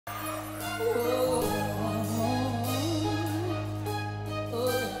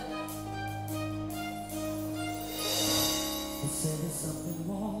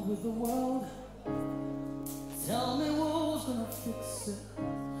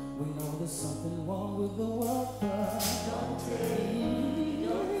there's something wrong with the world, but don't take.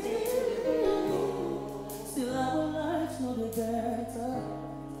 Still our lives know the better.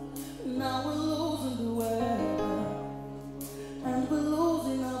 Now we're losing the weather, and we're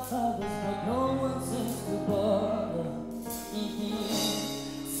losing our fathers, but no one seems to bother.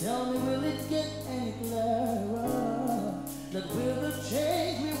 Tell me, will it get any clearer? That we're the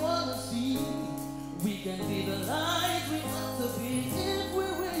change we want to see. We can be the light we want to be if we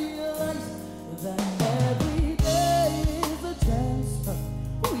realize that every day is a chance.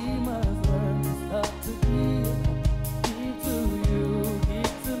 We must learn to start to give. Give to you,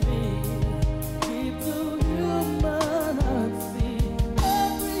 give to me, give to humanity.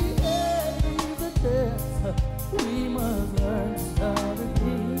 Every day is a chance. We must learn to start to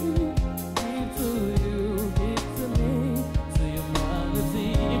give. Give to you, give to me, to humanity.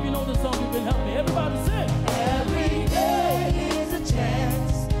 If you know the song, you can help me. Everybody sing. Every day is a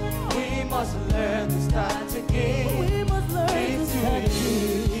chance. We must learn to start to give. We must learn to start to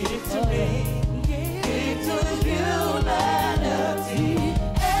give. Give to me. Give to humanity.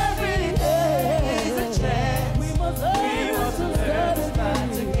 Every day is a chance. We must learn to start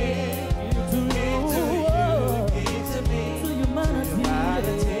to give. Give to you. Give to me. To humanity.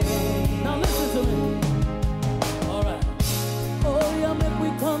 Now listen to me. All right. Oh yeah, make we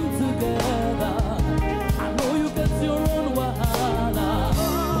come together. I know you get your own wahala,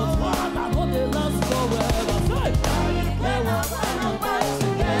 but wahala no dey last forever. Say,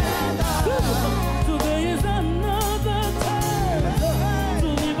 today is another time to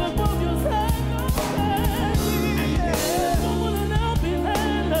live above yourself. Someone an helping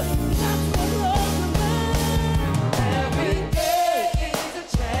hand. That's what love demands. Every day is a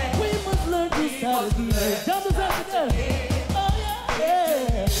chance. We must learn to start again. Jump us up together. Oh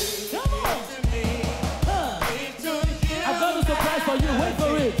yeah. Come on. I've got a surprise for you. Wait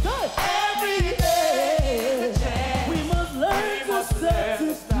for it. Go. Every day is a chance. We must learn to start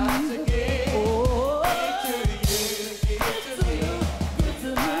to give. Oh, give to you, give to me, to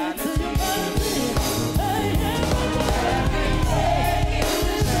humanity. Hey, every day is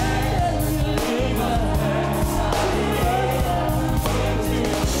a chance. We must learn to start to give.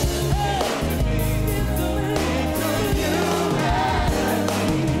 Give to me, to humanity.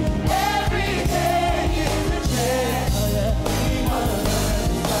 Every day is a chance. We must learn to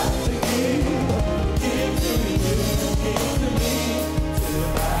start to give.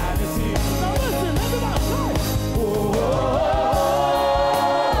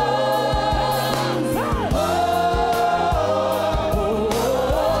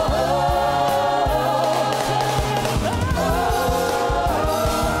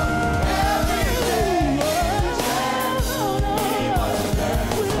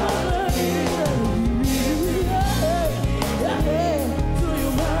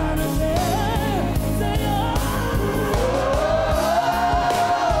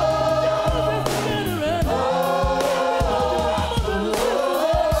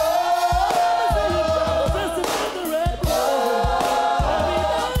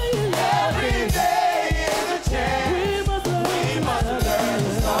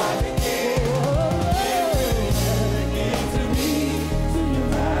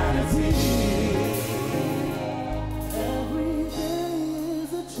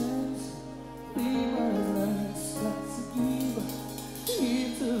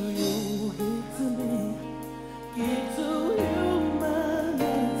 to you, give to me, to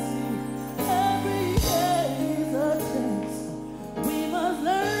humanity. Now listen, everybody,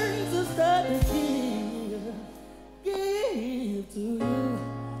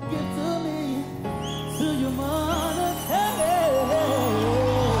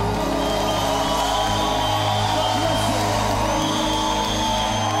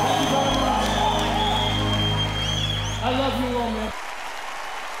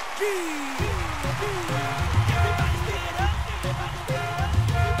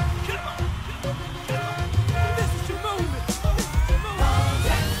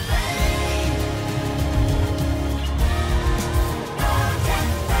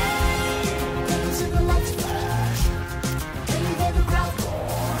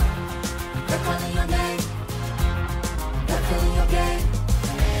 say.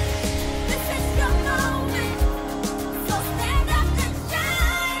 This is your moment, so stand up and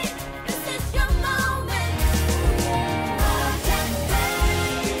shine. This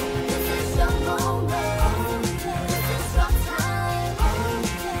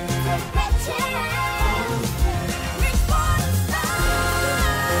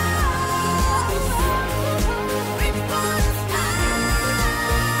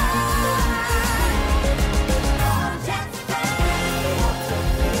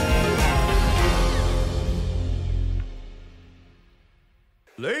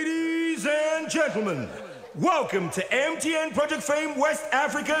gentlemen, welcome to MTN Project Fame West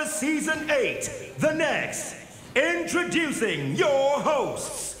Africa Season 8. The next, introducing your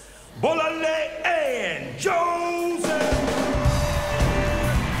hosts, Bolale and Joseph.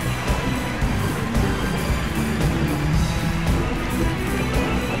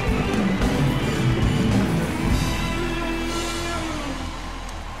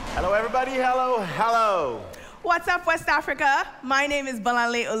 Hello, everybody. Hello, hello. What's up, West Africa? My name is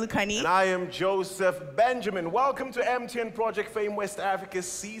Bolale Olukani. And I am Joseph Benjamin. Welcome to MTN Project Fame West Africa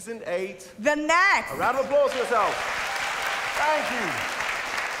Season 8. The next. A round of applause for yourself. Thank you.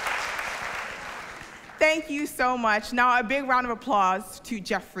 Thank you so much. Now, a big round of applause to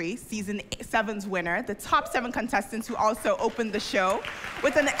Geoffrey, Season 7's winner, the top 7 contestants who also opened the show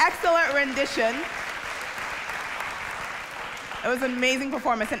with an excellent rendition. It was an amazing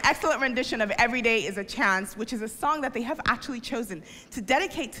performance, an excellent rendition of Every Day is a Chance, which is a song that they have actually chosen to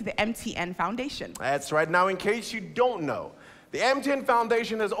dedicate to the MTN Foundation. That's right. Now, in case you don't know, the MTN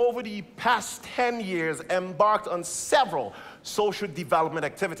Foundation has over the past 10 years embarked on several social development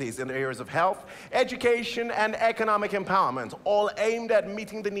activities in the areas of health, education, and economic empowerment, all aimed at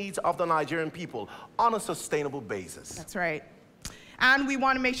meeting the needs of the Nigerian people on a sustainable basis. That's right. And we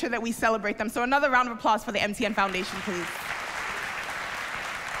want to make sure that we celebrate them. So another round of applause for the MTN Foundation, please.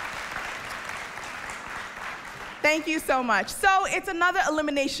 Thank you so much. So it's another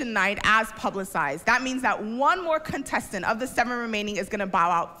elimination night as publicized. That means that one more contestant of the 7 remaining is going to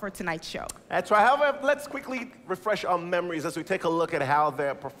bow out for tonight's show. That's right. However, let's quickly refresh our memories as we take a look at how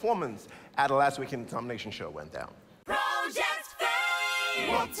their performance at the last weekend nomination show went down. Project Fame.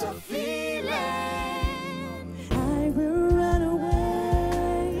 What a feeling. I will run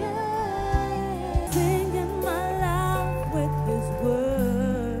away, singing my life with his words.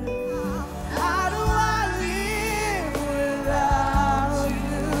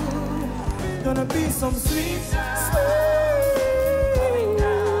 Gonna be some sweet, sweet going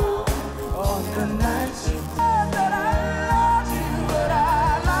down on the night that I love you, but I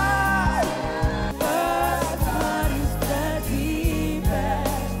lie. But it's the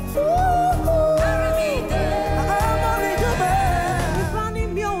deepest. I'm only human. If I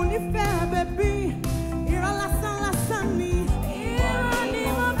need me only fair, baby. Here I listen me. Here I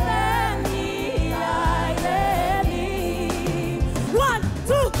need my penny. I let me. 1,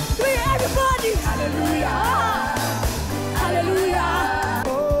 2, 3, everybody. Hallelujah. Hallelujah.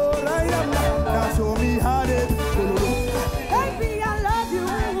 Oh, I am now show me how to do. Baby, I love you.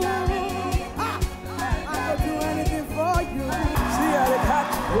 I'll do anything for you. See how they got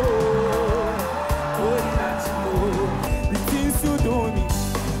you. Oh, that's you. The things you do me.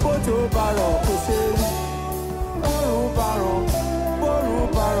 Boto baro, kose. Boru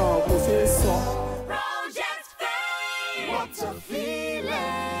baro, kose so. Project Fame. What a feeling.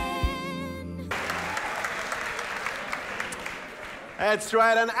 That's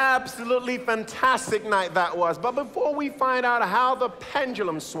right, an absolutely fantastic night that was. But before we find out how the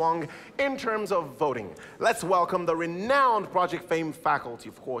pendulum swung in terms of voting, let's welcome the renowned Project Fame faculty,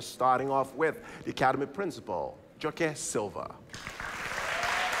 of course, starting off with the Academy Principal, Joke Silva.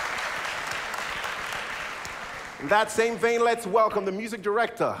 In that same vein, let's welcome the Music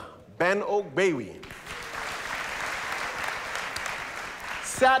Director, Ben Ogbewi.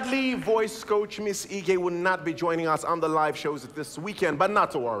 Sadly, voice coach Miss Ige will not be joining us on the live shows this weekend, but not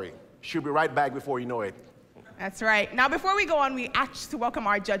to worry. She'll be right back before you know it. That's right. Now, before we go on, we asked to welcome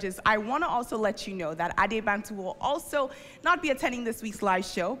our judges. I want to also let you know that Ade Bantu will also not be attending this week's live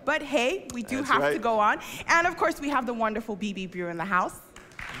show, but hey, we do have to go on. And of course, we have the wonderful BB Brew in the house.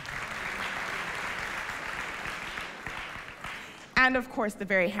 And of course, the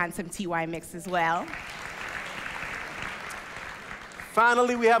very handsome TY Mix as well.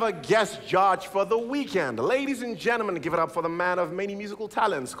 Finally, we have a guest judge for the weekend. Ladies and gentlemen, give it up for the man of many musical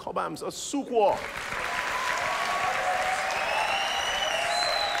talents, Kobams Asukwo.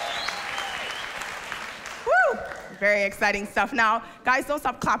 Woo! Very exciting stuff. Now, guys, don't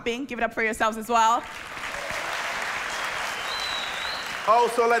stop clapping. Give it up for yourselves as well.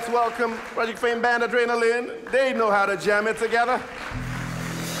 Also, let's welcome Project Fame Band Adrenaline. They know how to jam it together.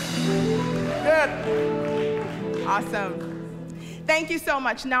 Good. Awesome. Thank you so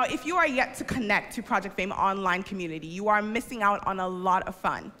much. Now, if you are yet to connect to Project Fame online community, you are missing out on a lot of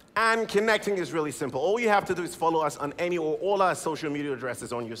fun. And connecting is really simple. All you have to do is follow us on any or all our social media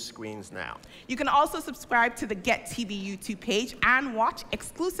addresses on your screens now. You can also subscribe to the Get TV YouTube page and watch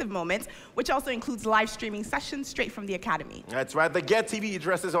exclusive moments, which also includes live streaming sessions straight from the Academy. That's right. The Get TV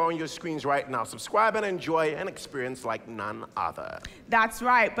addresses are on your screens right now. Subscribe and enjoy an experience like none other. That's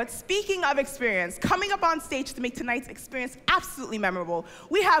right. But speaking of experience, coming up on stage to make tonight's experience absolutely memorable.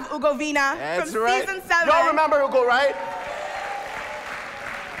 We have Ugo Vina from season 7. Y'all remember Ugo, right?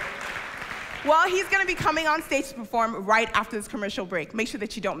 Well, he's going to be coming on stage to perform right after this commercial break. Make sure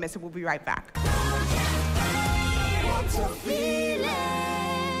that you don't miss it. We'll be right back.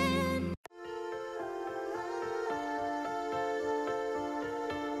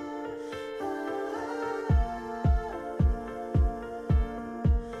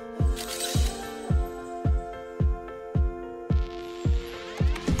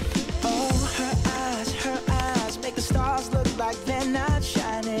 They're not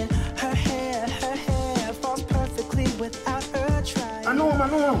shining. Her hair falls perfectly without her trying. I know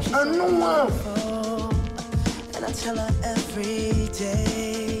him. And I tell her every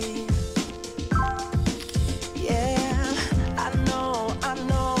day. Yeah, I know.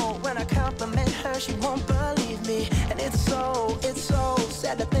 When I compliment her, she won't believe me. And it's so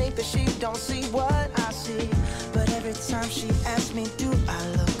sad to think that she don't see what I see. But every time she asks me, do I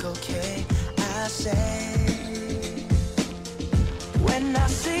look okay? I say, when I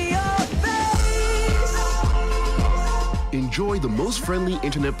see your face. Enjoy the most friendly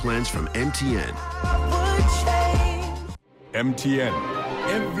internet plans from MTN. MTN,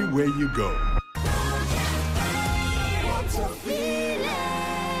 everywhere you go.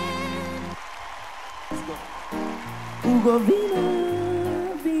 Ugo Vina.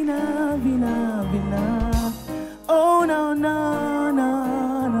 Oh no.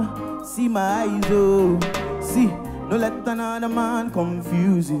 See my eyes, oh. See. No let another man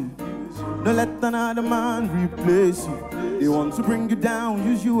confuse you. No let another man replace you. They want to bring you down,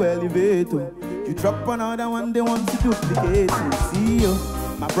 use you elevator. You drop another one, they want to duplicate you. See you,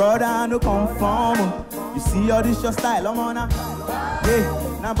 my brother, no conform. You see all this your style, I'm on a.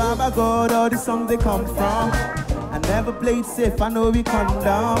 Yeah, now Baba God, all the songs they come from. I never played safe, I know we come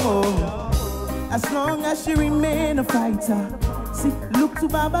down. Oh. As long as you remain a fighter. See, look to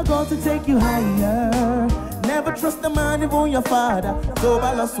Baba God to take you higher. Never trust the man, even your father. Go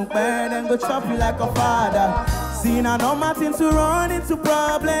balance some bad and go chop you like a father. See, now no Martin to run into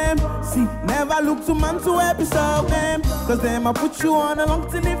problem. See, never look to man to help you solve them. Cause them I put you on a long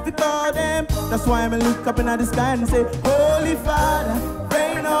thing if you call them. That's why I'm look up in the sky and say, Holy Father,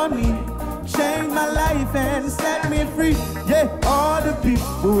 rain on me. Change my life and set me free. Yeah, all the people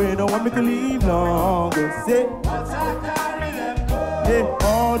who don't want me to leave longer. Say, yeah,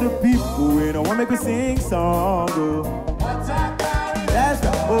 all the people who don't want me to sing song. That's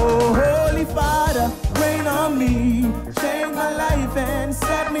right. Oh, Holy Father, rain on me. Change my life and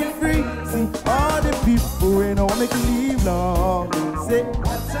set me free. See, all the people who don't want me to leave longer. Say,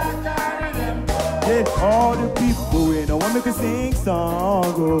 yeah, all the people who don't want me to sing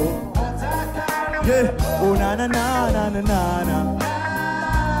song. Yeah, oh na na na na na na.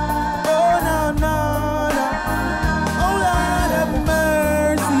 Oh na na na. Oh Lord have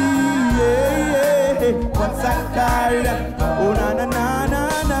mercy, yeah. Once I carry them. Oh na na na na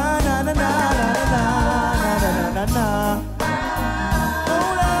na na na na na na. Oh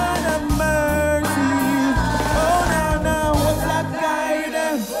Lord have mercy. Oh na na, once I carry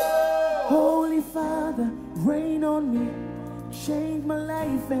them. Holy Father, rain on me. Change my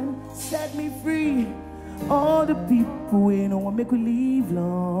life and set me free. All the people we don't want me to leave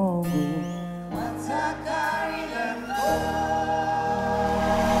long.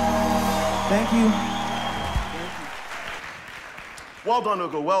 Thank you. Well done,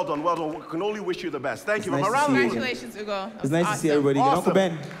 Ugo. Well done. We can only wish you the best. Thank you. Nice Congratulations, Ugo. It's nice to see everybody. Awesome. Uncle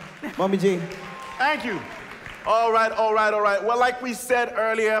Ben, Mommy Jane. Thank you. All right. Well, like we said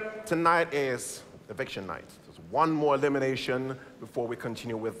earlier, tonight is eviction night. One more elimination before we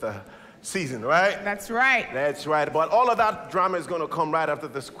continue with the season, right? That's right. That's right. But all of that drama is going to come right after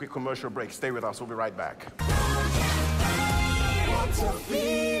this quick commercial break. Stay with us. We'll be right back.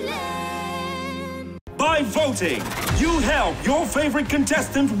 By voting, you help your favorite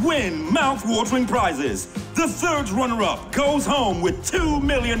contestant win mouth-watering prizes. The third runner-up goes home with 2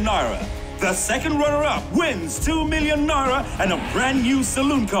 million naira. The second runner-up wins 2 million naira and a brand new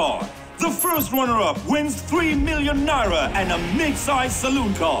saloon car. The first runner-up wins 3 million naira and a mid-size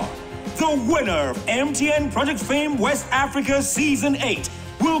saloon car. The winner of MTN Project Fame West Africa Season 8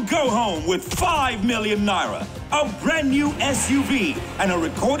 will go home with 5 million naira, a brand new SUV, and a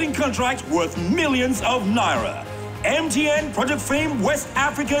recording contract worth millions of naira. MTN Project Fame West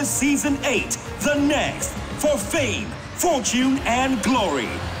Africa Season 8, the next for fame, fortune, and glory.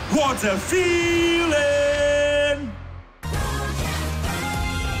 What a feeling!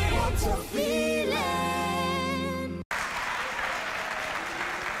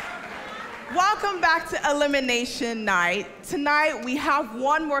 Welcome back to Elimination Night. Tonight, we have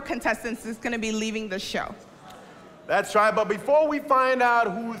one more contestant that's going to be leaving the show. That's right, but before we find out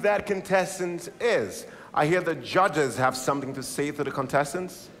who that contestant is, I hear the judges have something to say to the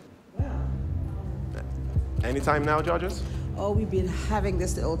contestants. Anytime now, judges? Oh, we've been having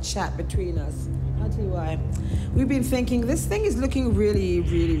this little chat between us. I'll tell you why. We've been thinking this thing is looking really,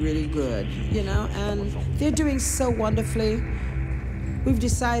 really, really good, you know, and they're doing so wonderfully. We've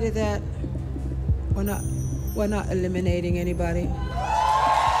decided that we're not eliminating anybody.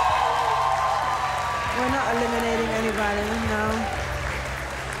 We're not eliminating anybody,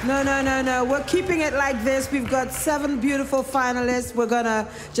 no. We're keeping it like this. We've got 7 beautiful finalists. We're gonna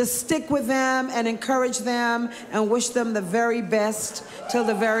just stick with them and encourage them and wish them the very best till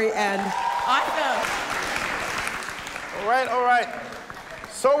the very end. Awesome. All right.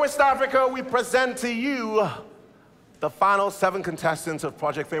 So West Africa, we present to you the final 7 contestants of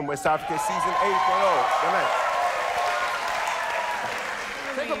Project Fame West Africa Season 8.0.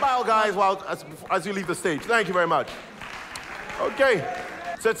 Take a bow, guys, as you leave the stage. Thank you very much. Okay,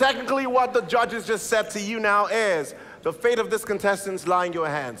 so technically what the judges just said to you now is the fate of this contestants lie in your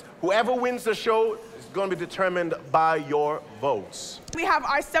hands. Whoever wins the show is going to be determined by your votes. We have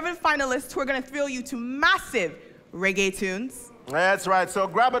our 7 finalists who are going to thrill you to massive reggae tunes. That's right, so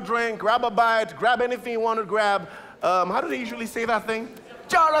grab a drink, grab a bite, grab anything you want to grab. How do they usually say that thing?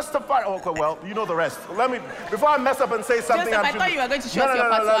 Rastafari. Okay, well, you know the rest. Let me, before I mess up and say something, Joseph, I thought you were going to show us your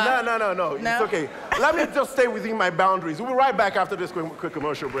patois. No, it's okay. Let me just stay within my boundaries. We'll be right back after this quick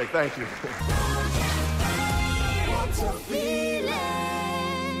commercial break. Thank you.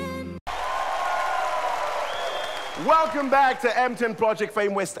 Welcome back to MTN Project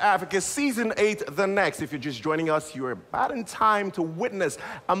Fame West Africa Season 8, The Next. If you're just joining us, you're about in time to witness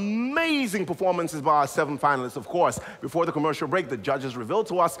amazing performances by our 7 finalists. Of course, before the commercial break, the judges revealed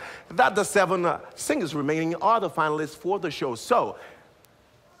to us that the 7 singers remaining are the finalists for the show. So,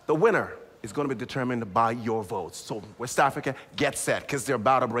 the winner is going to be determined by your votes. So, West Africa, get set, because they're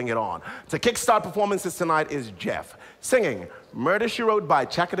about to bring it on. To kickstart performances tonight is Jeff, singing Murder, She Wrote by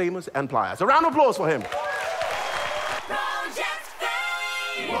Chakademus and Pliers. A round of applause for him.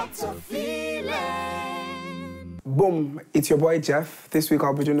 What's a feeling? Boom, it's your boy Jeff. This week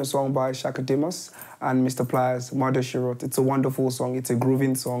I'll be doing a song by Chakademus and Mr. Pliers, Murder, She Wrote. It's a wonderful song, it's a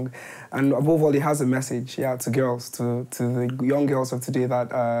grooving song. And above all, it has a message, to girls, to the young girls of today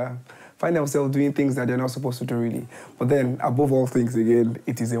that find themselves doing things that they're not supposed to do, really. But then, above all things, again,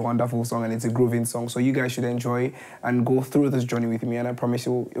 it is a wonderful song and it's a grooving song. So you guys should enjoy and go through this journey with me, and I promise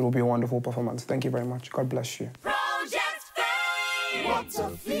you it will be a wonderful performance. Thank you very much. God bless you. What's a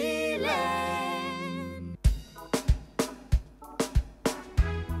feeling?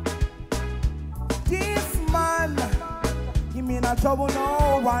 This man, he mean a trouble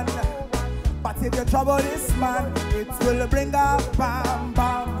no one. But if you trouble this man, it will bring a bam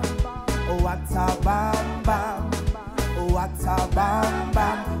bam. Oh, what a bam bam. Oh, what a bam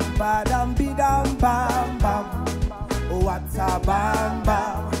bam. Badam bidam bam bam. Oh, what a bam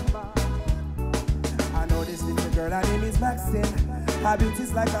bam. I know this little girl, her name is Maxine. Her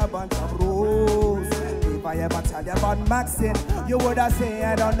beauty's like a bunch of roses. If I ever tell you about Maxine, you would have say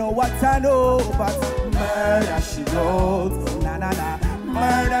I don't know what I know. But murder she wrote, na na na.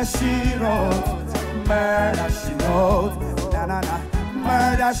 Murder she wrote, murder she wrote, na na na.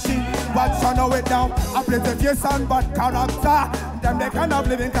 Murder she, but you know it now. I play the face and bad character. Them they cannot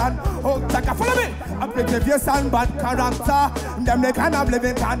live in can. Oh, Chaka, follow me. I play the face and bad character. Them they cannot live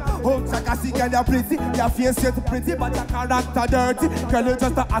in can. Oh, Chaka, see girl, you're pretty. Your face is pretty, but your character dirty. Girl, you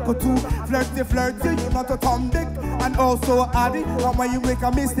just a acco too. Flirty, you not a Tom Dick. And also Addy. And when you make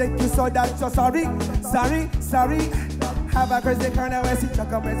a mistake, you saw that you're sorry. Have a crazy kind of messy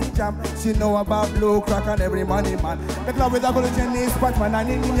chuck messy jam. She know about blue crack and every money man. Make love with a good Chinese Batman and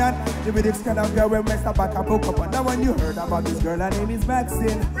Indian. You be this kind of girl when Mr. Back up, hook up. And now when you heard about this girl, her name is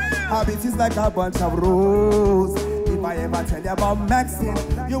Maxine. Her bitch is like a bunch of roses. If I ever tell you about Maxine,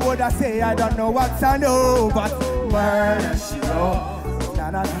 you would have say I don't know what I know. But murder she wrote,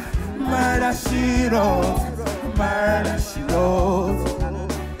 na na na. Murder she wrote, murder she wrote.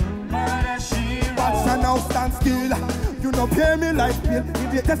 Murder she wrote. But she now stand still. You no pay me like bill.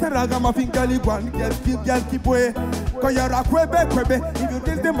 If you test a ragamuffin girl, you go and girl keep away. Cause you're a quebe. If you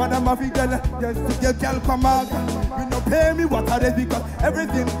kill the mothermuffin girl, just your girl come out. You no pay me what are they because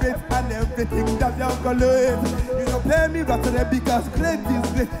everything great and everything that you're gonna live. You no pay me what are they because great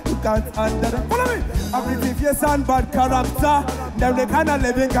is great. You can't handle it. Follow me. A pretty face and bad character. Them they kind of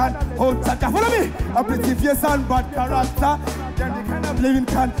living can. Oh, Chaka, follow me. A pretty face and bad character. Them they kind of living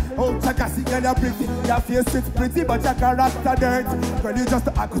can. Oh, Chaka, see girl, you're pretty. Your face is pretty, but your character dirt. Girl, you just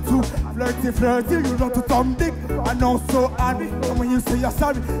act too flirty. You know to Tom Dick. And also Harry. And when you say you're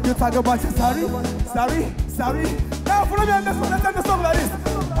sorry, you talk about you're sorry. sorry. Now follow me on this one. Let's end the song like this. Na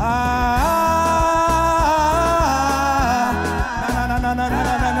na na na na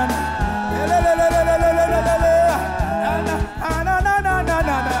na na.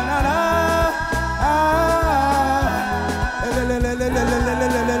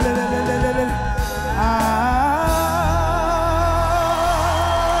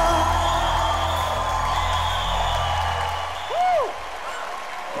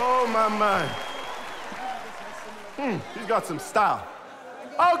 Oh my man. He's got some style.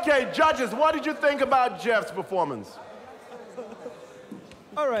 Okay, judges, what did you think about Jeff's performance?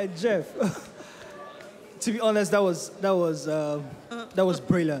 All right, Jeff. To be honest, that was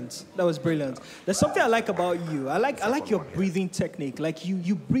brilliant. That was brilliant. There's something I like about you. I like your breathing technique. Like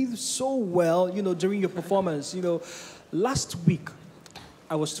you breathe so well, you know, during your performance. You know, last week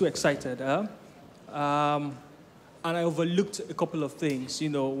I was too excited, and I overlooked a couple of things. You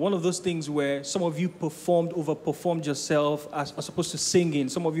know, one of those things where some of you overperformed yourself as opposed to singing.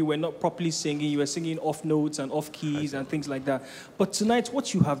 Some of you were not properly singing. You were singing off notes and off keys and things like that. But tonight,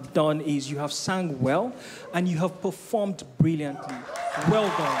 what you have done is you have sang well and you have performed brilliantly. Well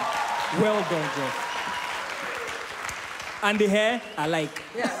done. Well done, Jeff. And the hair, I like.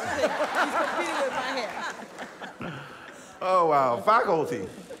 Yeah, he's competing with my hair. Oh, wow. Faculty.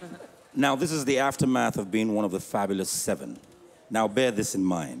 Now, this is the aftermath of being one of the fabulous 7. Now, bear this in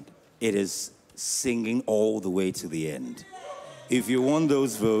mind. It is singing all the way to the end. If you won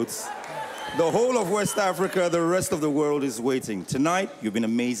those votes, the whole of West Africa, the rest of the world is waiting. Tonight, you've been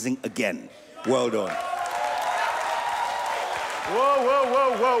amazing again. Well done. Whoa, whoa,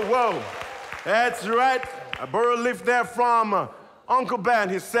 whoa, whoa, whoa. That's right. A burrow lift there from Uncle Ben.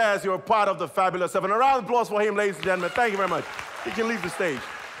 He says you're part of the fabulous 7. A round of applause for him, ladies and gentlemen. Thank you very much. He can leave the stage.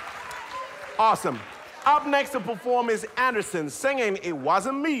 Awesome. Up next to perform is Anderson singing It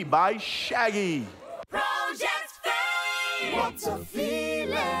Wasn't Me by Shaggy. Project Fame. What's a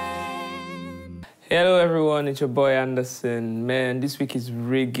feeling? Hello everyone, it's your boy Anderson. Man, this week is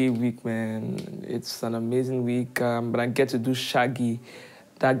reggae week, man. It's an amazing week, but I get to do Shaggy.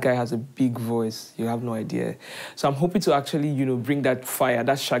 That guy has a big voice, you have no idea. So I'm hoping to actually, you know, bring that fire,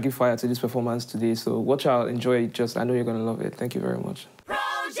 that Shaggy fire to this performance today. So watch out, enjoy it, I know you're gonna love it. Thank you very much.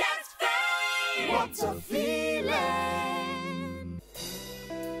 What's a feeling?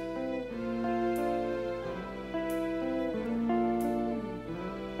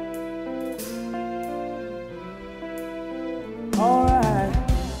 Alright,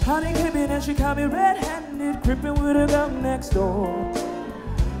 honey came in and she caught me red-handed, creeping with a girl next door.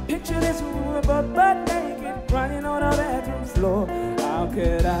 Picture this, we were butt naked, grinding on our bedroom floor. How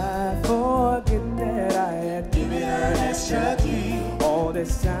could I forget that I had given her an extra key? All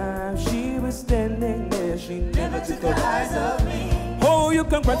this time she was standing there, she never took her eyes off me. Oh, you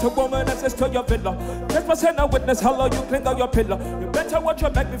can grant a woman access to your villa. Trespassing a witness, hello, you cling on your pillar. You better watch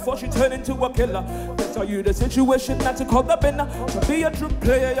your back before she turn into a killer. That's how you the situation, not to call the winner. To be a true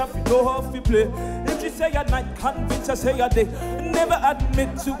player, you have to know how to play. If she say at night, convince her say a day. Never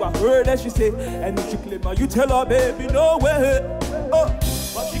admit to a word that she say. And if she claim her, you tell her, baby, no way. Oh,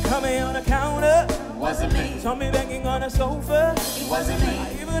 but she coming on the counter. Wasn't me. Saw me banging on the sofa. It wasn't me.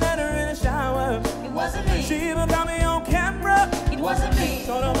 I even had her in the shower. It wasn't me. She even got me on camera. It wasn't me.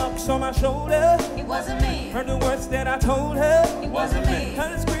 Saw the marks on my shoulder. It wasn't me. Heard the words that I told her. It wasn't me.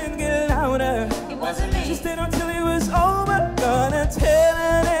 Heard the scream get louder. It wasn't me. She stayed until it was over. Gonna tell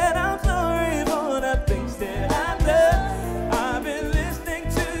her that I'm sorry for the things that I've done. I've been listening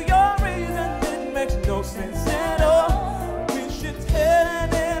to your reason. It makes no sense at all. We should tell her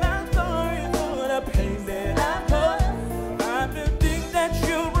that I'm sorry for the pain that I've caused. I don't think that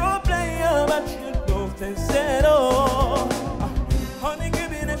you're a player, but you don't sense at all. Honey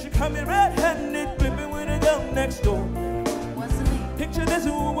came in and she caught me red-handed, gripping with a girl next door. Picture this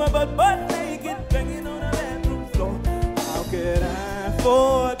woman butt naked, banging on the bedroom floor. How could I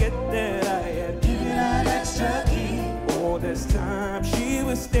forget that I had given her an extra key? All this time she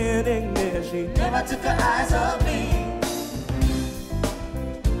was standing there, she never took her eyes off me.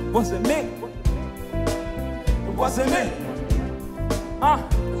 Wasn't me. It wasn't me.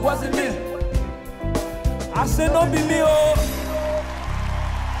 Wasn't me. I said don't be me, oh.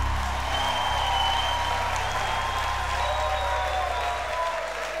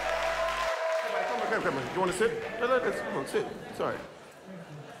 Come on. You want to sit? Come on, sit. Sorry.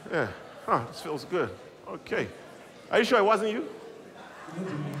 Yeah. Huh, this feels good. Okay. Are you sure it wasn't you?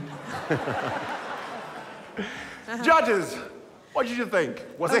 Judges, what did you think?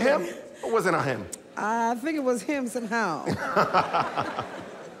 Was it him or was it not him? I think it was him somehow.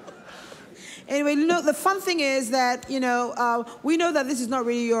 Anyway, the fun thing is that, we know that this is not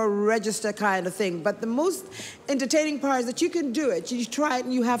really your register kind of thing, but the most entertaining part is that you can do it. You try it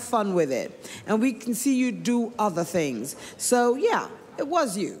and you have fun with it. And we can see you do other things. So, yeah, it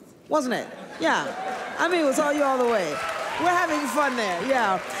was you, wasn't it? Yeah. I mean, it was all you all the way. We're having fun there,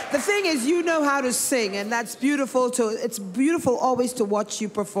 yeah. The thing is, you know how to sing, and that's beautiful. It's beautiful always to watch you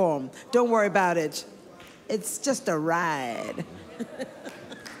perform. Don't worry about it. It's just a ride.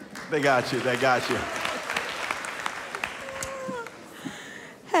 They got you, they got you.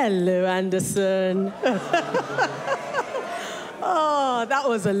 Hello, Anderson. Oh, that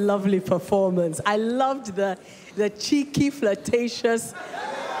was a lovely performance. I loved the cheeky, flirtatious,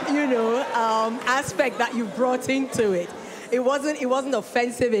 aspect that you brought into it. It wasn't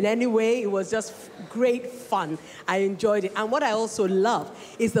offensive in any way. It was just great fun. I enjoyed it. And what I also love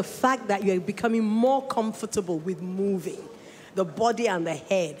is the fact that you're becoming more comfortable with moving. The body and the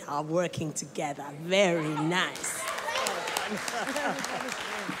head are working together. Very nice.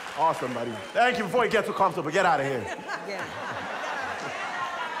 Awesome, buddy. Thank you. Before you get too comfortable, get out of here.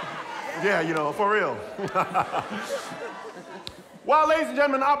 Yeah, for real. Well, ladies and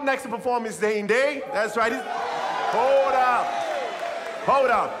gentlemen, up next to perform is Zane Day. That's right. Hold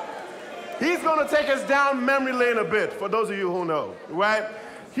up. He's going to take us down memory lane a bit, for those of you who know, right?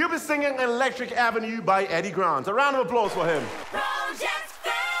 He'll be singing Electric Avenue by Eddie Grant. A round of applause for him. Project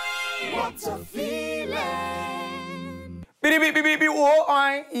Fame. What a feeling.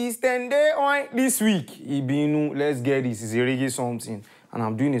 This week, let's get this. It's a reggae something. And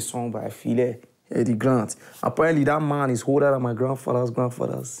I'm doing a song by Eddie Grant. Apparently, that man is older than my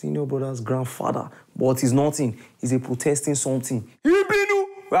grandfather's senior brother's grandfather. But he's nothing. He's a protesting something. We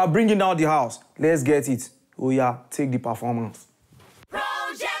are bringing down the house. Let's get it. Oh, yeah, take the performance.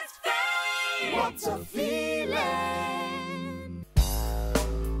 Project Fame. What a feeling.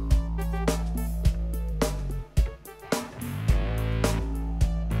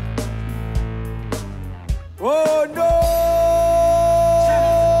 Oh, no!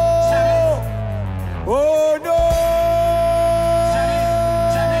 Oh no!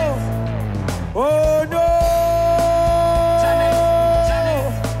 Oh no!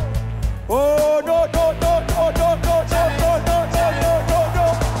 Oh no! No!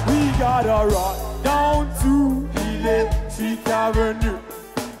 We gotta run down to Electric Avenue,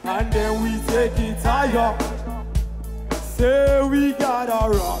 and then we take it higher. Say we gotta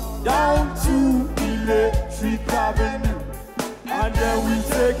run down to Electric Avenue, and then we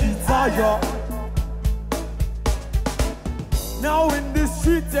take it higher. Now in the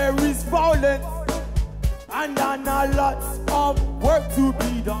street there is violence, and a lot of work to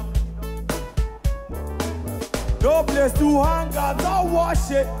be done. No place to hang out or wash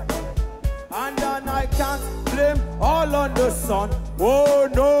it, and then I can't blame all on the sun. Oh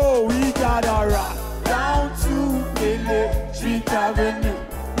no, we gotta rock down to Electric Avenue,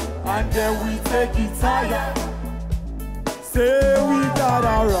 and then we take it higher. Say we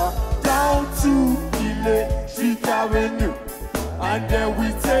gotta rock down to Electric Avenue, and then we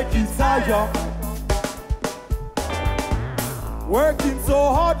take it higher. Working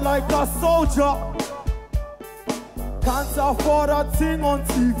so hard like a soldier, can't afford a thing on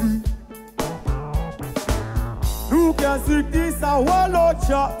TV. You can see this a whole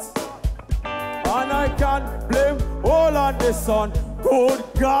chat, and I can't blame all on the sun. Good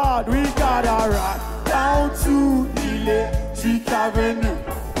God, we gotta rock down to Electric Avenue,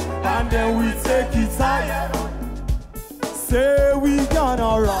 and then we take it higher. Say we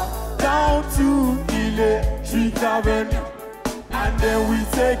gonna rock down to Electric Avenue, and then we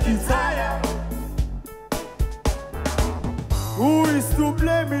take it higher. Who is to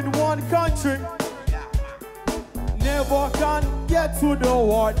blame in one country? Never can get to the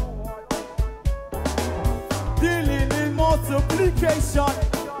one. Dealing in multiplication,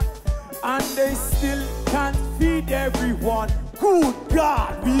 and they still can't feed everyone. Good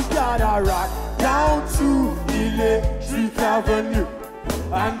God, we gotta rock down to Electric Avenue,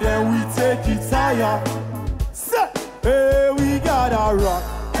 and then we take it higher. Hey, we gotta rock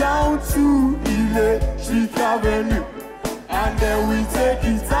down to Electric Avenue, and then we take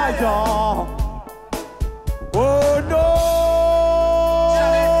it higher. Oh no!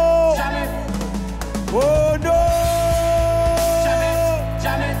 Jam it. Oh no!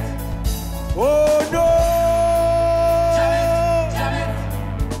 Jam it. Oh no! Jam it.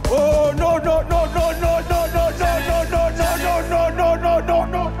 Oh no!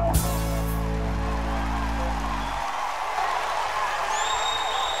 No!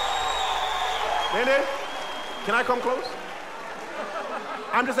 Nene, can I come close?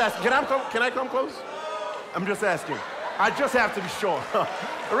 I'm just asking. Can I come close? I'm just asking. I just have to be sure.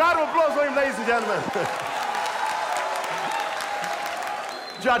 A round of applause for him, ladies and gentlemen.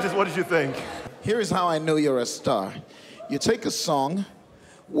 Judges, what did you think? Here is how I know you're a star. You take a song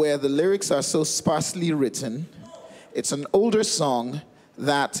where the lyrics are so sparsely written. It's an older song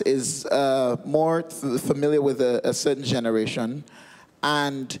that is more familiar with a certain generation,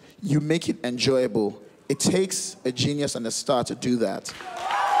 and you make it enjoyable. It takes a genius and a star to do that.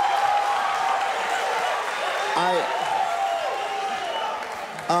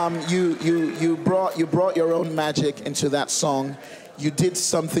 You brought your own magic into that song. You did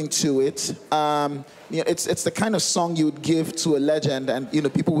something to it. You know, it's the kind of song you would give to a legend, and you know,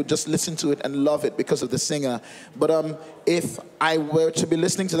 people would just listen to it and love it because of the singer. But if I were to be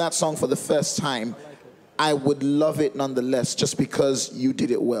listening to that song for the first time, I would love it nonetheless, just because you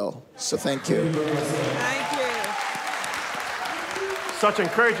did it well. So thank you. Thank you. Such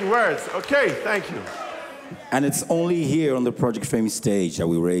encouraging words. Okay, thank you. And it's only here on the Project Fame stage that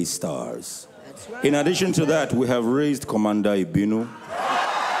we raise stars. That's right. In addition to that, we have raised Commander Ibinu.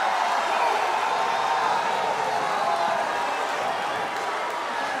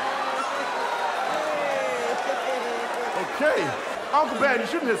 Okay. Uncle Ben, you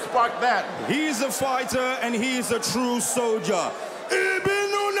shouldn't have sparked that. He's a fighter and he's a true soldier.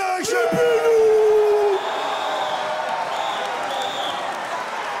 Ibinu Nation!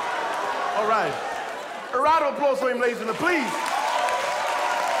 All right. A round of applause for him, ladies and gentlemen, please.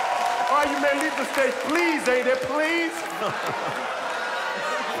 All right, you may leave the stage, please, ain't it, please?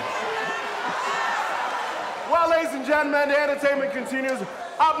 Well, ladies and gentlemen, the entertainment continues.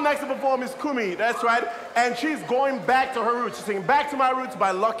 Up next to perform is Kumi, that's right. And she's going back to her roots. She's singing Back to My Roots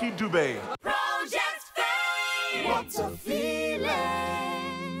by Lucky Dube. Project Fame! What a feeling!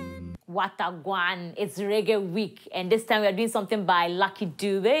 Watagwan, it's Reggae Week, and this time we are doing something by Lucky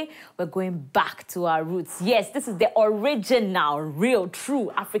Dube. We're going back to our roots. Yes, this is the original, real,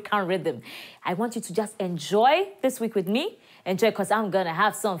 true African rhythm. I want you to just enjoy this week with me. Enjoy, because I'm gonna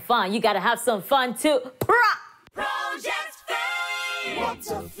have some fun. You gotta have some fun too. Project Fame!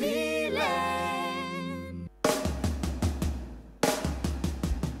 What a feeling!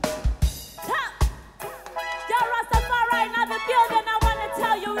 Rastafari in the building, I wanna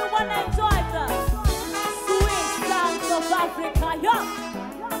tell you, we wanna enjoy the sweet sounds of Africa. Yo!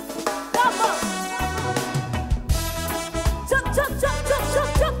 Come on! Chuk, chuk, chuk, chuk, chuk,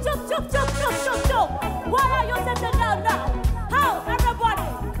 chuk, chuk, chuk, chuk, chuk, chuk, chuk. What are you sitting down now? How? Everybody,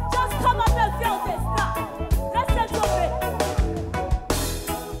 just come up and feel this now. Let's get to it.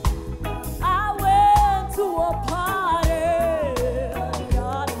 I went to a party the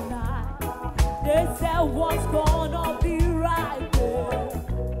other night. They said what's gonna be right there.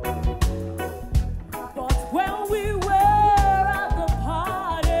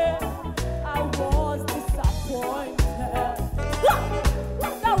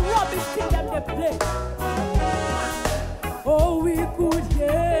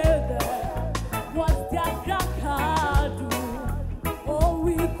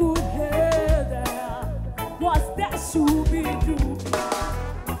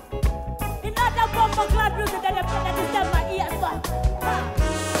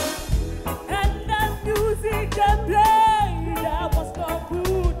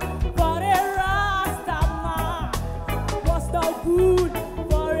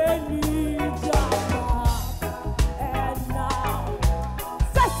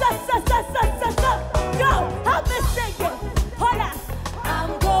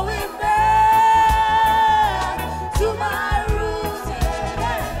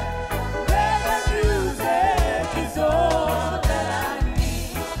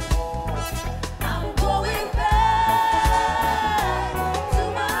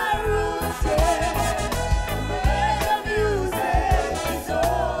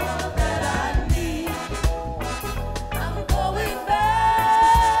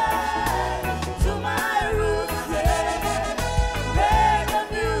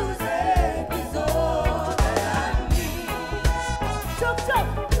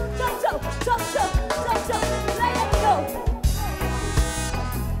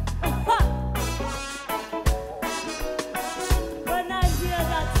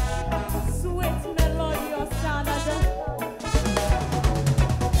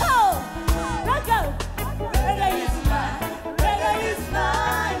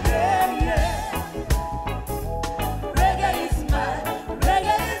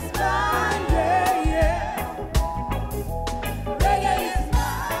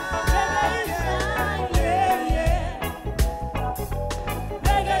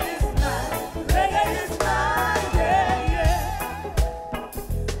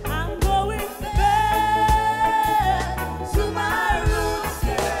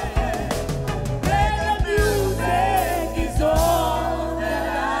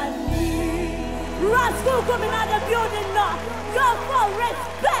 coming out the building now. Yo, for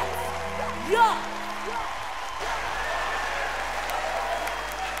respect. Yo.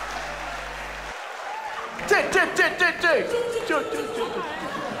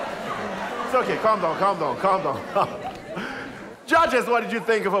 It's okay, calm down. Judges, what did you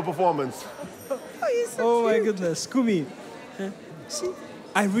think of her performance? Oh my goodness, Kumi. See,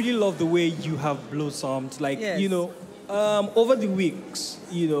 I really love the way you have blossomed. Like, you know, over the weeks,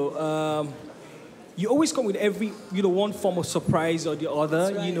 you know, you always come with every, you know, one form of surprise or the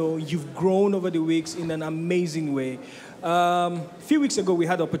other. Right. You know, you've grown over the weeks in an amazing way. A few weeks ago, we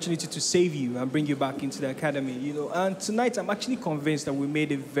had the opportunity to save you and bring you back into the academy, you know. And tonight, I'm actually convinced that we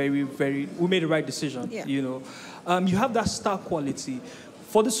made a we made the right decision, you know. You have that star quality.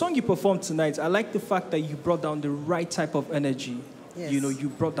 For the song you performed tonight, I like the fact that you brought down the right type of energy. Yes. You know, you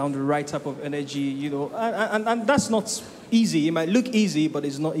brought down the right type of energy, you know, and that's not easy. It might look easy, but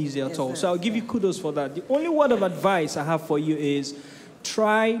it's not easy at all. So I'll give you kudos for that. The only word of advice I have for you is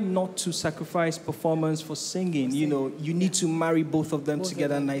try not to sacrifice performance for singing. You know, you need to marry both of them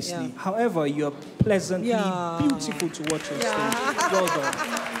together nicely. Yeah. However, you're pleasantly beautiful to watch on stage. Well done.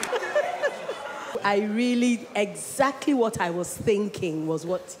 I really, exactly what I was thinking was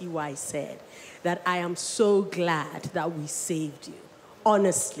what T.Y. said, that I am so glad that we saved you,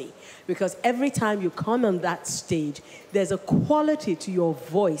 honestly, because every time you come on that stage, there's a quality to your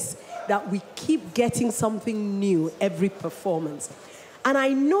voice that we keep getting something new every performance. And I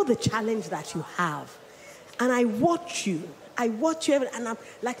know the challenge that you have, and I watch you, and I'm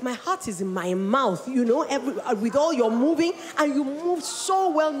like, my heart is in my mouth, you know, with all your moving, and you move so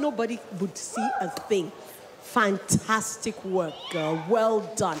well, nobody would see a thing. Fantastic work, girl. Well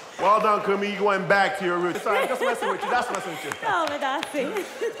done. Well done, Kumi. You're going back to your roots. Sorry, just messing with you. That's messing with you. Oh, but that's it.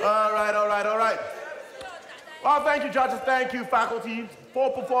 All right. Well, thank you, judges. Thank you, faculty.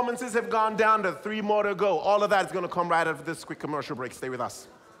 4 performances have gone down to 3 more to go. All of that is going to come right after this quick commercial break. Stay with us.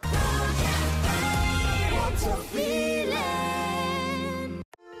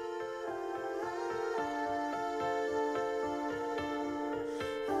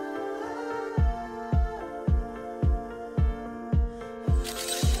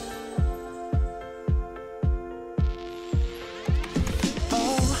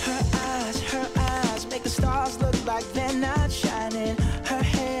 They're not shining. Her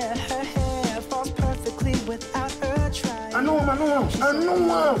hair falls perfectly without her trying. I know him.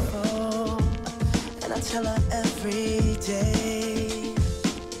 And I tell her every day.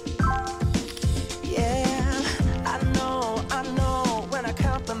 Yeah, I know. When I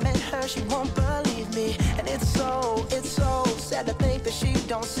compliment her, she won't believe me. And it's so sad to think that she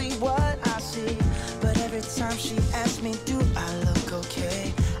don't see what I see. But every time she asks me, do I look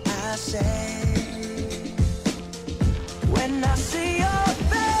okay? I say, when I see your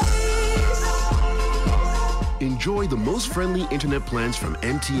face. Enjoy the most friendly internet plans from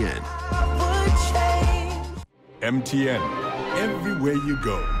MTN. MTN, everywhere you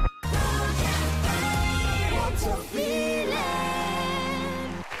go.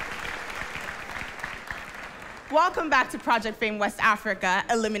 Welcome back to Project Fame West Africa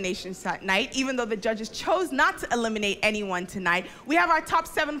Elimination Night. Even though the judges chose not to eliminate anyone tonight, we have our top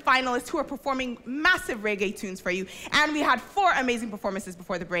 7 finalists who are performing massive reggae tunes for you. And we had 4 amazing performances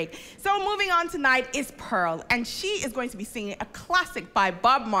before the break. So moving on tonight is Pearl, and she is going to be singing a classic by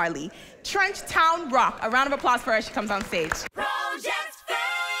Bob Marley, Trench Town Rock. A round of applause for her as she comes on stage. Project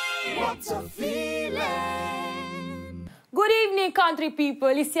Fame. What's a feeling? Good evening, country people.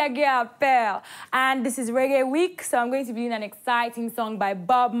 It's your girl, Pearl. And this is Reggae Week, so I'm going to be doing an exciting song by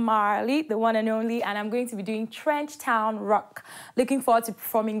Bob Marley, the one and only, and I'm going to be doing Trench Town Rock. Looking forward to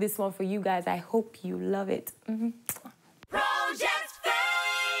performing this one for you guys. I hope you love it. Project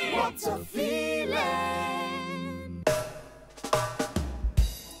Fame. What's a feeling?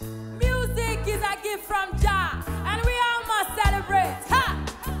 Music is a gift from Jah, and we all must celebrate. Ha!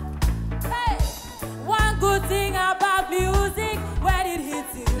 Hey! One good thing about music, when it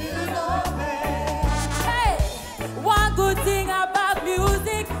hits you, hey! One good thing about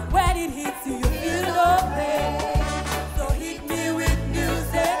music, when it hits you, you feel no pain. So hit me with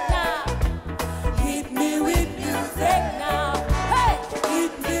music now. Hit me with music now. Hey!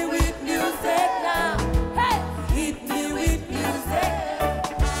 Hit me with music now. Hey! Hit me with music.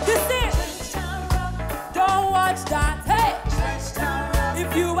 You see? Don't watch that. Hey!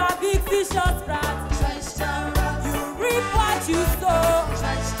 If you are big fish or sprat, what you sow,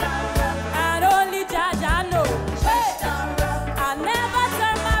 and only Jah know. Hey, I never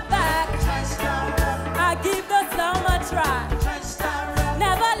turn my back. I give the slum a try.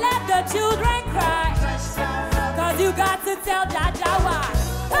 Never let the children cry, 'cause you got to tell Jah why.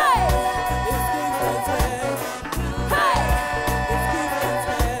 Hey, it's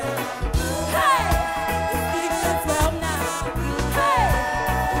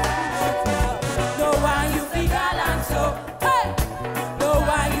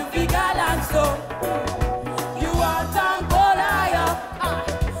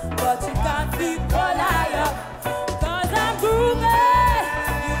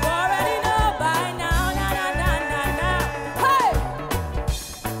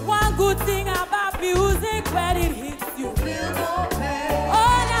One good thing about music, when it hits you, feel no pain.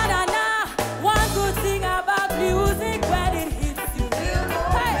 Oh, na na na. One good thing about music, when it hits you, feel no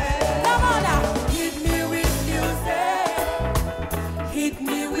pain. Come on now. Hit me with music. Hit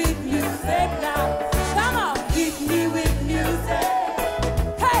me with music now. Come on. Hit me with music.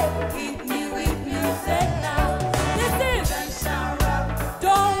 Hey, hit me with music now. This is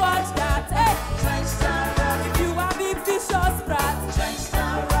don't watch that. Hey, if you are big vicious brat,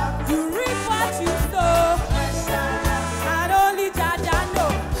 you reap what you sow. And only Jaja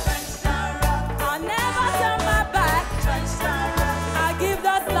know. I'll never turn my back. I'll give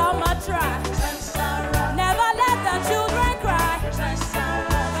the slum a try. Never let the children cry.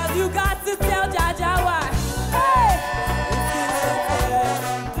 Cause you got to tell Jaja why. Hey!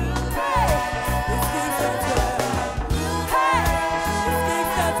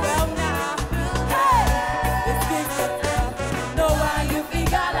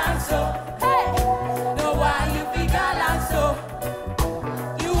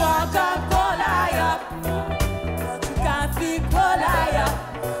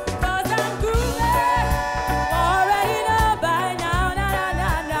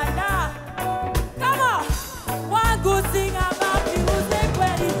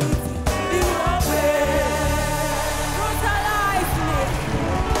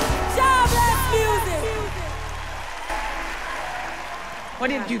 What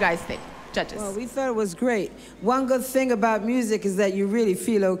did you guys think, judges? Well, we thought it was great. One good thing about music is that you really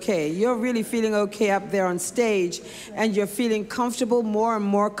feel okay. You're really feeling okay up there on stage, and you're feeling comfortable, more and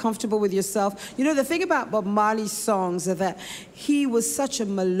more comfortable with yourself. You know, the thing about Bob Marley's songs is that he was such a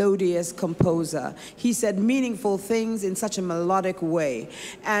melodious composer. He said meaningful things in such a melodic way.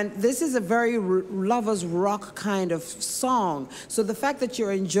 And this is a very lovers rock kind of song. So the fact that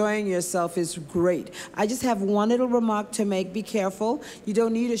you're enjoying yourself is great. I just have one little remark to make. Be careful. You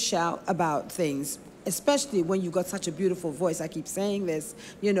don't need to shout about things, especially when you've got such a beautiful voice. I keep saying this,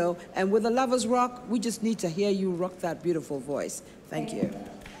 you know, and with the lovers rock, we just need to hear you rock that beautiful voice. Thank you.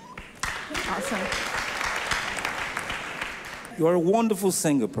 Awesome. You're a wonderful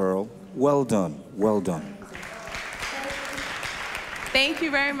singer, Pearl. Well done. Well done. Thank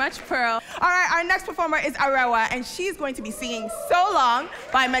you very much, Pearl. All right, our next performer is Arewa, and she's going to be singing So Long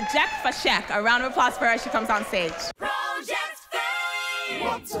by Majek Fashek. A round of applause for her as she comes on stage. Project Fame.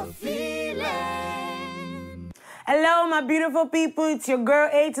 What a feeling. Hello, my beautiful people. It's your girl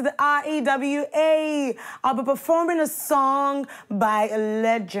A to the R-E-W-A. I'll be performing a song by a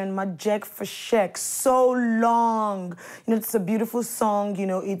legend, Majek Fashek, So Long. You know, it's a beautiful song. You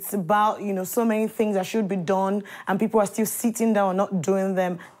know, it's about, you know, so many things that should be done, and people are still sitting down and not doing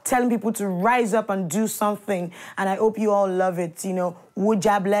them, telling people to rise up and do something. And I hope you all love it. You know, would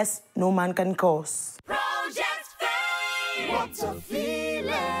ya bless, no man can curse. Project Fame. What a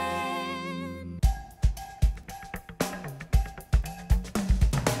feeling.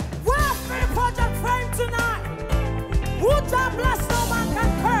 Project Fame tonight. Would ya bless, no man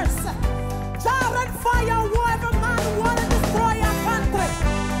can curse. Jar and fire, whoever man wanna destroy your country.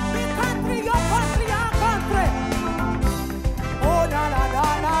 The country, your country, our country. Oh, na na na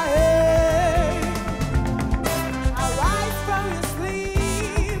na, hey. Arise from your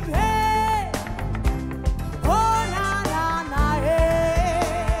sleep, hey. Oh, na na na,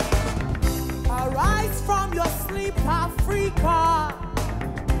 hey. Arise from your sleep, Africa.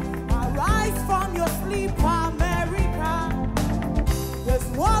 Rise from your sleep, America. There's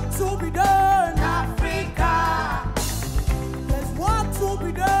work to be done, Africa. There's work to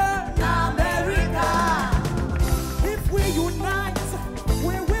be done, America. If we unite,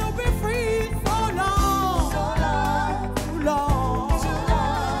 we will be free. So long, so long, too long, too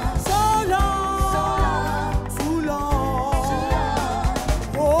long, so long, too long, too long.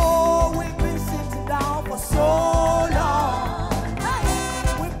 Oh, we've been sitting down for so long.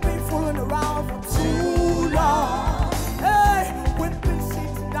 Around for too long. Hey, we've been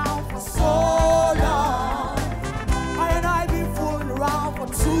sitting down for so long. I and I been fooling around for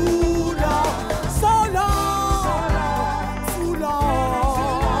too long. So long, too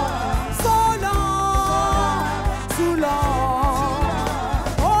long, so long, too long.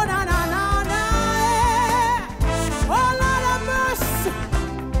 Oh na na na na, eh. Oh Lord have mercy.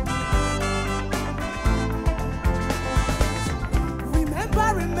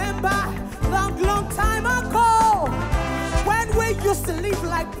 Remember. Long time ago, when we used to live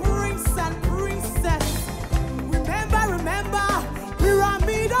like prince and princess. Remember,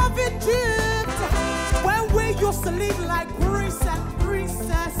 Pyramid of Egypt, when we used to live like prince and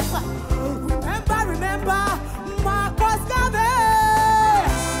princess. Remember, Marcus Garvey,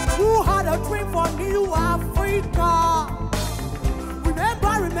 who had a dream for New Africa.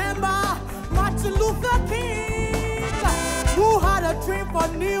 Remember, dream for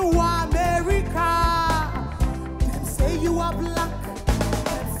New America. Them say you are black,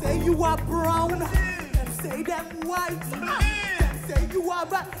 them say you are brown, them say them white, them say you are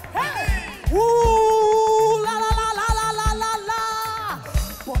black. Hey! Ooh, la la la la la la la la.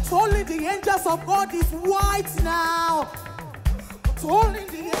 But only the angels of God is white now. But only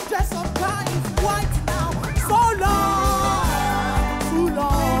the angels of God is white now. So long, too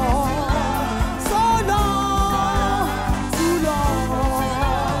long. So long, too long.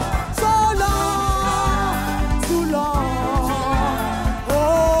 So long, too long.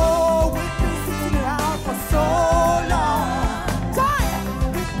 Oh, we've been sitting around for so long. Time,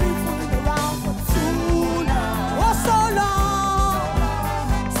 we've been fooling around for too long. Oh, so long,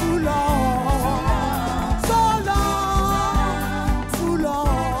 too long. So long, too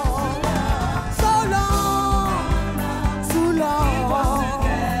long. So long, too long.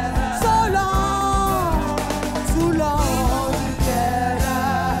 So long, too long together.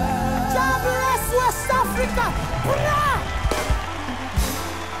 God bless West Africa.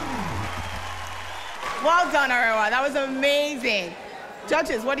 Well done, Arawa. That was amazing.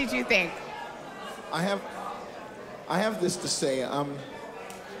 Judges, what did you think? I have this to say.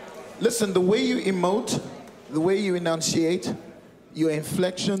 Listen, the way you emote, the way you enunciate, your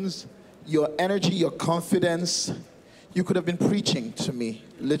inflections, your energy, your confidence, you could have been preaching to me,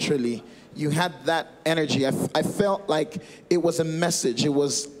 literally. You had that energy. I felt like it was a message. It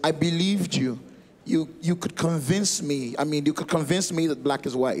was, I believed you. You could convince me. I mean, you could convince me that black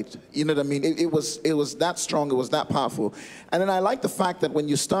is white. You know what I mean? It was that strong. It was that powerful. And then I like the fact that when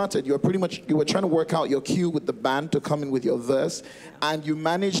you started, you were trying to work out your cue with the band to come in with your verse, and you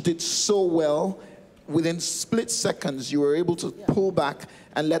managed it so well. Within split seconds, you were able to pull back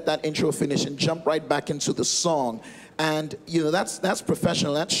and let that intro finish and jump right back into the song. And you know, that's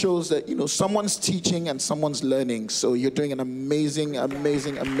professional. That shows that, you know, someone's teaching and someone's learning. So you're doing an amazing,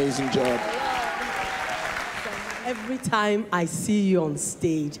 amazing, amazing job. Every time I see you on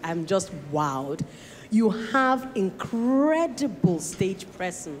stage, I'm just wowed. You have incredible stage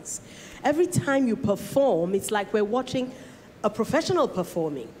presence. Every time you perform, it's like we're watching a professional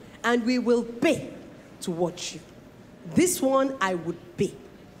performing, and we will pay to watch you. This one, I would pay.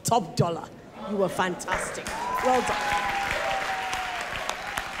 Top dollar. You were fantastic. Well done.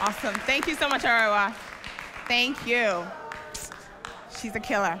 Awesome. Thank you so much, Arawa. Thank you. She's a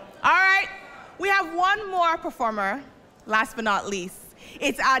killer. All right. We have one more performer, last but not least.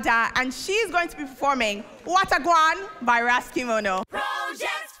 It's Ada, and she's going to be performing Watagwan by Raskimono.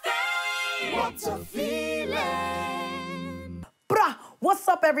 Project Fame. What a feeling. Brah! What's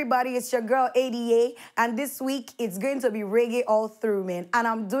up, everybody? It's your girl, ADA, and this week, it's going to be reggae all through, man. And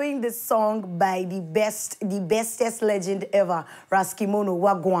I'm doing this song by the bestest legend ever, Raskimono,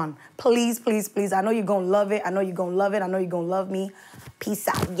 Wagwan. Please, please, please, I know you're gonna love it. I know you're gonna love it. I know you're gonna love me. Peace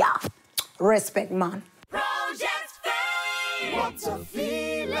out, yeah. Respect, man. Project Fame. What a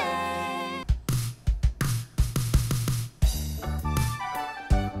feeling.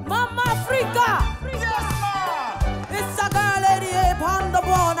 Mama Africa. It's a girl lady ape on the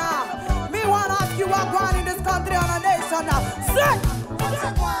border. Me wanna ask you what going in this country and a nation now. Sit! What's a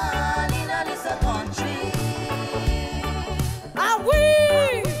one in this country? And we!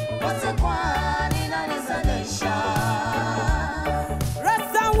 What's a one in this nation?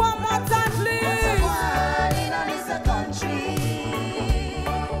 Rest down one more time, please. What's a one in this country?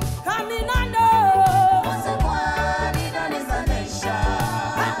 Come in and know. What's a one in this nation?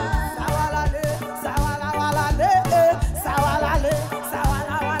 Sawalale, sawalawalale, sawalale,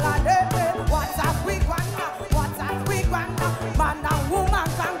 sawalawalale. What's a quick one? What's a quick one? Man and woman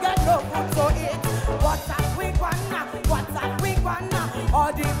can get no food to eat. What's a quick one? What's a quick one?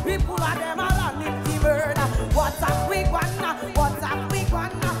 All the people are them all on the murder. What's a quick one? What's a quick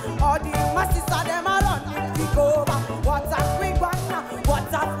one? All the masses are them all on the cover. What's a quick one?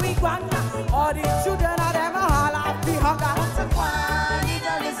 What's a quick one? All the children are them all have the hunger. What's a one in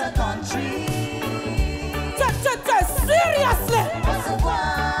this country? Seriously! What's a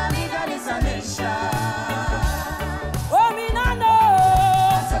one in this nation? Oh, me no know.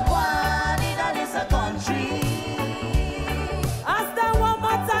 What's a one in this country? Ask them one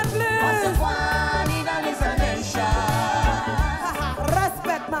more time, What's a please. one in this nation?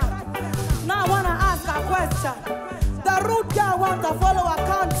 Respect, man. Now I want to ask a question. The root girl want to follow a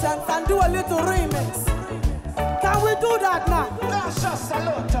conscience and do a little remix. Can we do that now?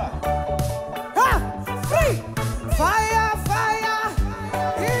 Ha! Free! Fire, fire!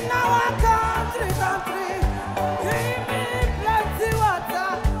 In our country. Give me plenty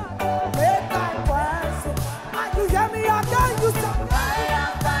water. Make I question. And you hear me again, you say,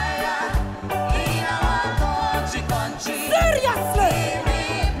 Fire, fire, in our country. seriously!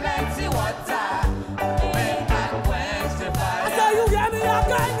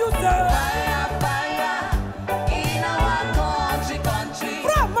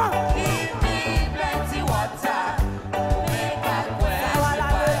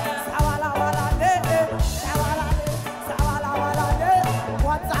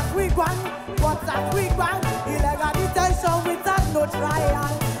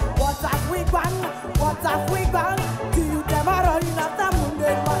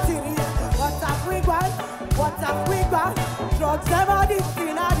 Somebody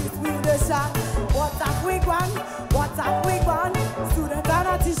this with the shot. What have we gone? What have we gone? Student and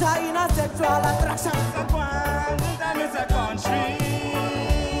a teacher in a sexual attraction. It's a country.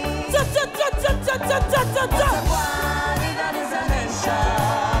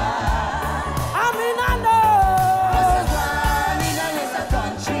 I mean, I know. It's a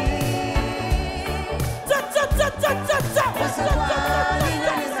country. It's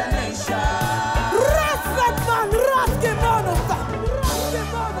a nation.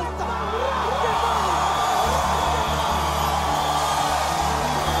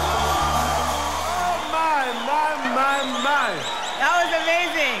 That was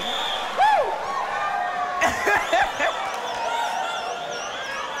amazing. Woo!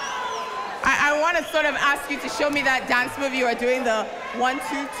 I want to sort of ask you to show me that dance move you are doing, the 1,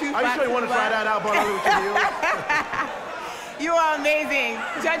 2, 2. Are you sure you want to try that out, Bono? You are amazing.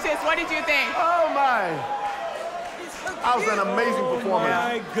 Judges, what did you think? Oh my. That was an amazing performance. Oh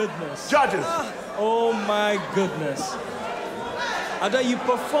my goodness. Judges. Oh my goodness. Ada, you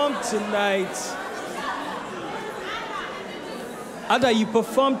performed tonight. Ada, you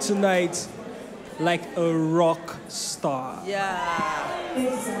performed tonight like a rock star. Yeah.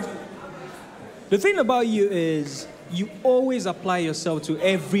 The thing about you is you always apply yourself to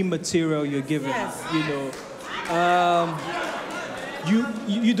every material you're given. Yes. You know,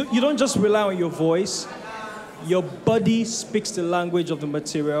 you don't just rely on your voice. Your body speaks the language of the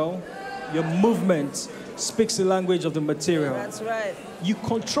material. Your movement speaks the language of the material. That's right. You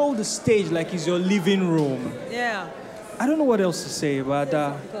control the stage like it's your living room. Yeah. I don't know what else to say, but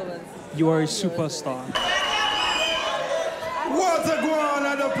you are a superstar. What's a go on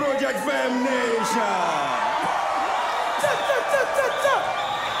at the Project Fame Nation?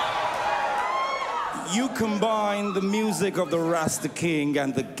 You combine the music of the Rasta King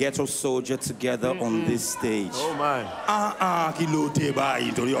and the Ghetto Soldier together on this stage. Oh my.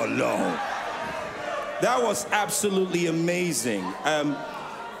 That was absolutely amazing. I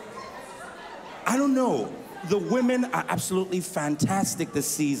don't know. The women are absolutely fantastic this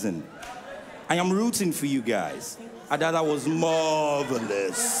season. I am rooting for you guys. I thought that was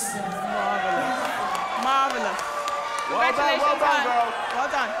marvelous. Marvelous. Marvelous. Well done, Congratulations, girl. Well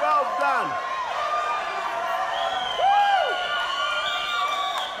done. Well done.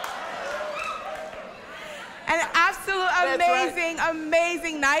 An absolute amazing,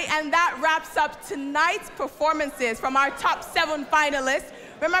 amazing night. And that wraps up tonight's performances from our top 7 finalists.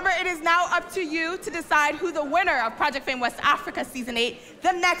 Remember, it is now up to you to decide who the winner of Project Fame West Africa Season 8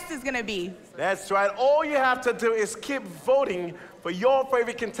 the next is going to be. That's right. All you have to do is keep voting for your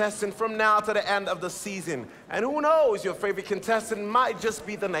favorite contestant from now to the end of the season. And who knows, your favorite contestant might just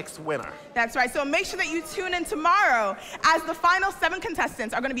be the next winner. That's right. So make sure that you tune in tomorrow as the final 7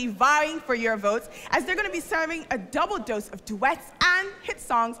 contestants are going to be vying for your votes, as they're going to be serving a double dose of duets and hit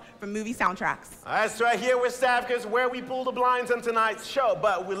songs from movie soundtracks. That's right. Here with Staffkers, where we pull the blinds on tonight's show.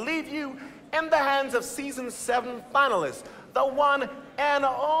 But we'll leave you in the hands of Season 7 finalists, the one and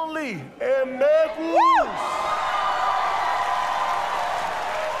only Emekus.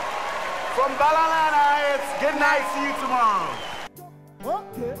 From Balalana, it's good night. See you tomorrow.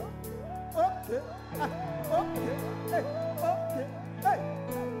 Okay, okay, okay, hey, okay, hey.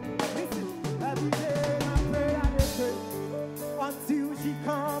 Listen, every day I pray and I pray until she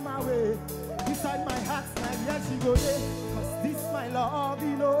come my way. Inside my heart, like yeah she go there. Cause this my love,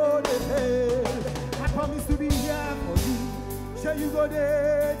 you know the day. I promise to be here for you. Sure you go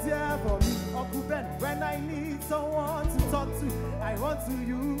there for me. Uncle Ben, when I need someone to talk to, I run to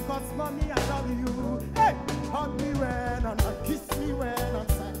you, cause mommy, I love you. Hey, hug me when I'm not, kiss me when I'm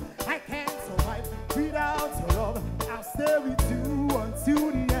sad. I can't survive without your love. I'll stay with you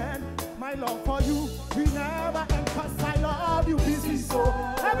until the end. My love for you, we never end, cause I love you, please be so.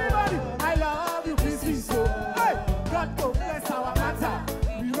 Everybody, I love you, please be so. Hey, God go bless our matter.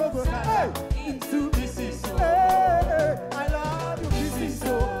 We know go hey, into this is so. Hey, I love you, please be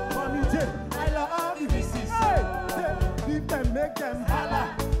so. Mommy J, I love you, please be so. Hey, leave them, make them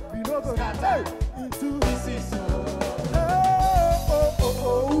holla. We know go hey, into this is so. Oh, oh, oh,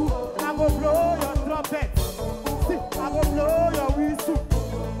 oh. I go blow your trumpet. See, I go blow your whistle.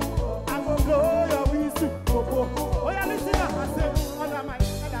 I go blow your whistle. Oh, oh, oh. Oh, yeah, listen up. I say, under my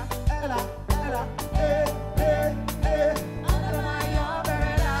Ella, Ella, hey, hey, hey. Under my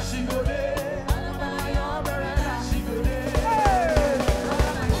umbrella, she go there.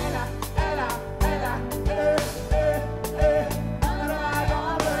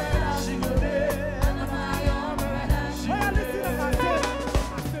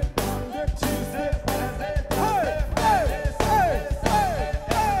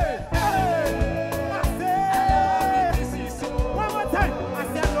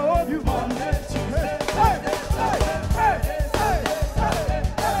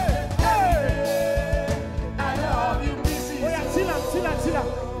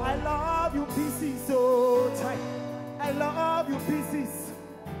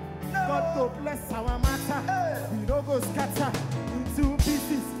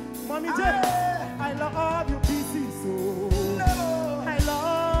 Mommy J, I love you, PC, so I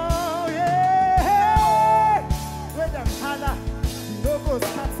love, yeah. With them holla, the logo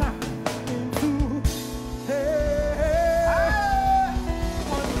scatter into, hey.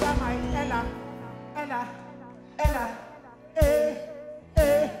 Under my Ella, Ella, Ella, eh,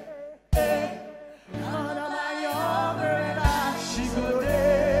 eh, eh. Under my umbrella, she go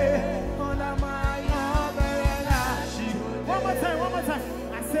there. Under my umbrella, she go there. One more time.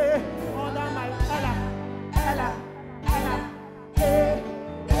 I say, under my Ella, Ella, Ella, eh,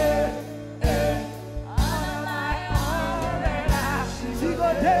 eh, eh. Under my umbrella, she go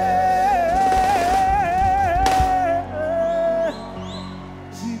there.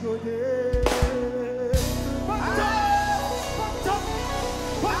 She go there.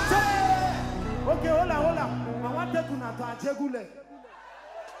 Okay, hold on. I want to take una to Ajegule.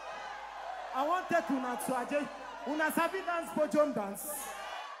 I want to take una to Ajegule. Una sabi dance, pojom dance.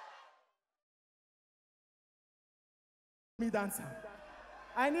 Me dancer.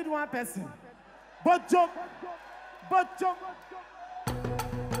 I need one person. Bojom.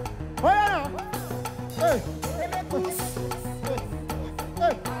 Oh yeah. Hey.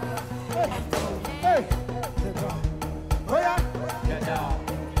 Oh yeah. Get down.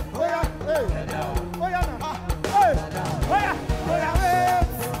 Oh yeah. Hey. Oh yeah. Hey. Oh yeah.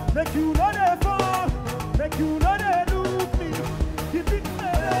 Make you know the fun. Make you know they look me. Keep it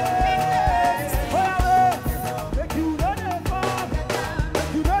safe. Oh yeah. Make you know the fun.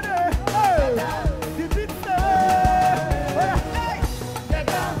 Make you know the hey. Keep it safe. Oh yeah. Get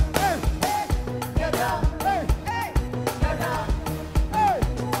down. Hey. Get down. Hey. Get down. Hey.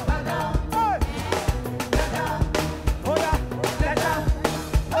 Get down. Hey. Get down. Oh yeah. Get down.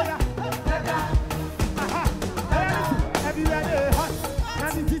 Oh yeah. Get down. Aha. Everywhere they hot.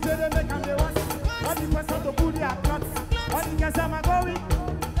 And the DJ they make and they want. All the questions to put their plots. All the guys am going.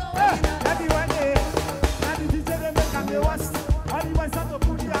 Everywhere they. And the DJ they make and they want. All the questions to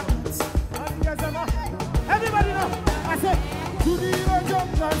put their plots. All the guys am. Everybody know. I say to the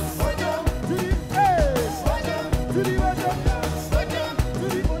jump dance. To the ace. To the jump dance. To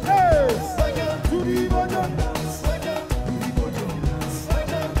the ace. To the jump dance.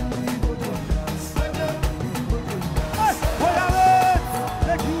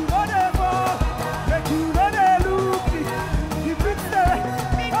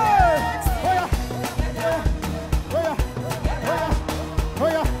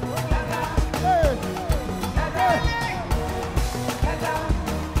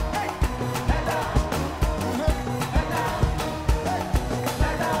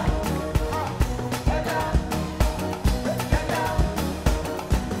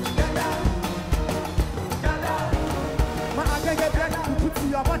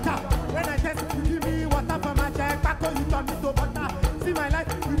 When I test you give me water for my check, back on you turn me to butter. See my life,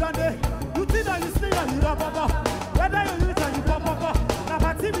 you done it. You think that you sleep and you don't bother. Whether you use and you pop. Now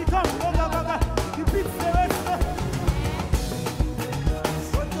party become go. You beat the rest.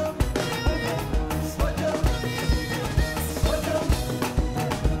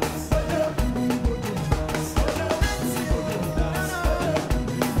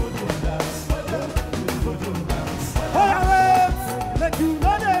 Make you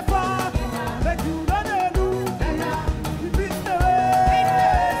know the fun, make you know the look. You beat the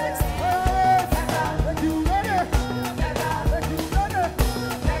race. Make you know the, make you know the.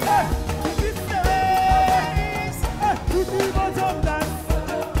 You beat the race. To the bottom dance,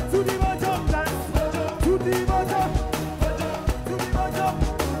 to the bottom dance, to the bottom, to the bottom,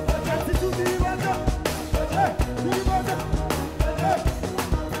 dance to the bottom, to the bottom.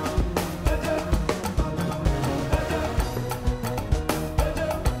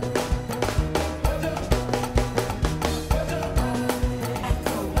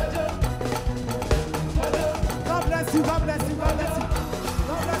 God bless you. God bless you. God bless you.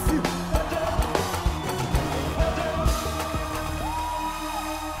 God bless you.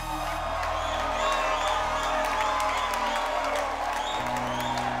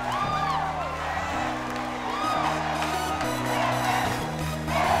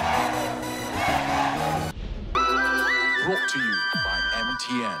 Brought to you by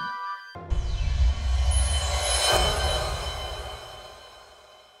MTN.